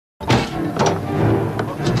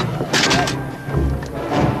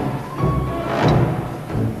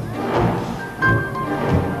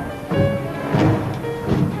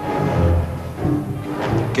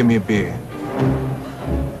give me a beer?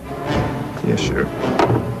 Yeah, sure.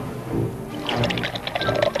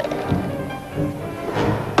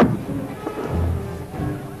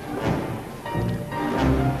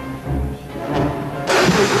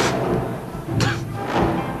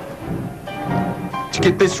 Did you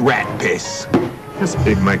get this rat piss? That's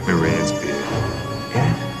Big Mike Moran's beer.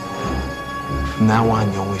 Yeah? From now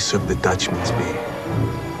on, you only serve the Dutchman's beer.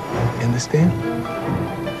 You understand?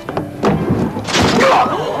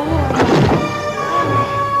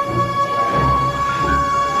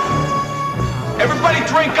 Everybody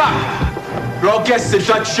drink up! You're all guests at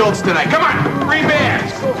Dutch Schultz tonight. Come on, 3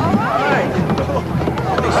 beers! All right.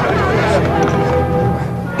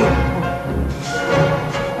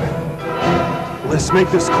 Let's make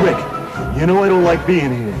this quick. You know I don't like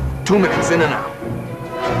being here. 2 minutes, in and out.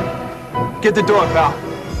 Get the door, pal.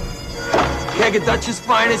 Keg of Dutch's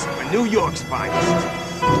finest for New York's finest.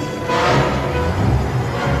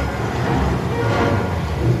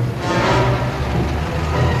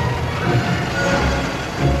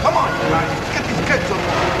 Come on, guys. Let's get these kids on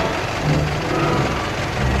board.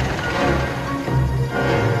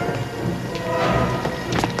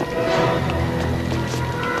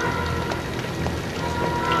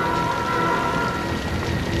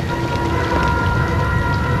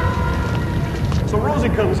 So Rosie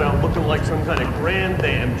comes out looking like some kind of grand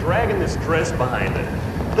dame, dragging this dress behind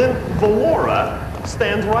her. Then Valora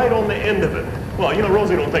stands right on the end of it. Well, you know,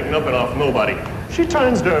 Rosie don't take nothing off nobody. She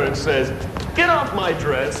turns to her and says, "Get off my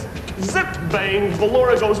dress." Zip, bang,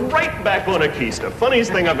 Valora goes right back on her keister.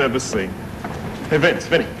 Funniest thing I've ever seen. Hey,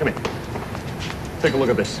 Vinny, come here. Take a look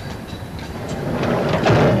at this.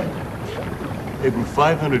 They brew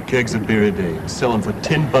 500 kegs of beer a day, sell them for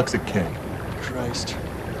 $10 a keg. Christ.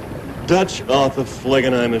 Dutch, Arthur,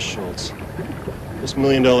 Flegenheimer, Schultz. This $1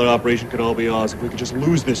 million operation could all be ours if we could just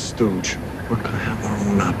lose this stooge. We're gonna have our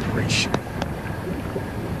own operation.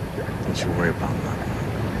 Don't you worry about nothing.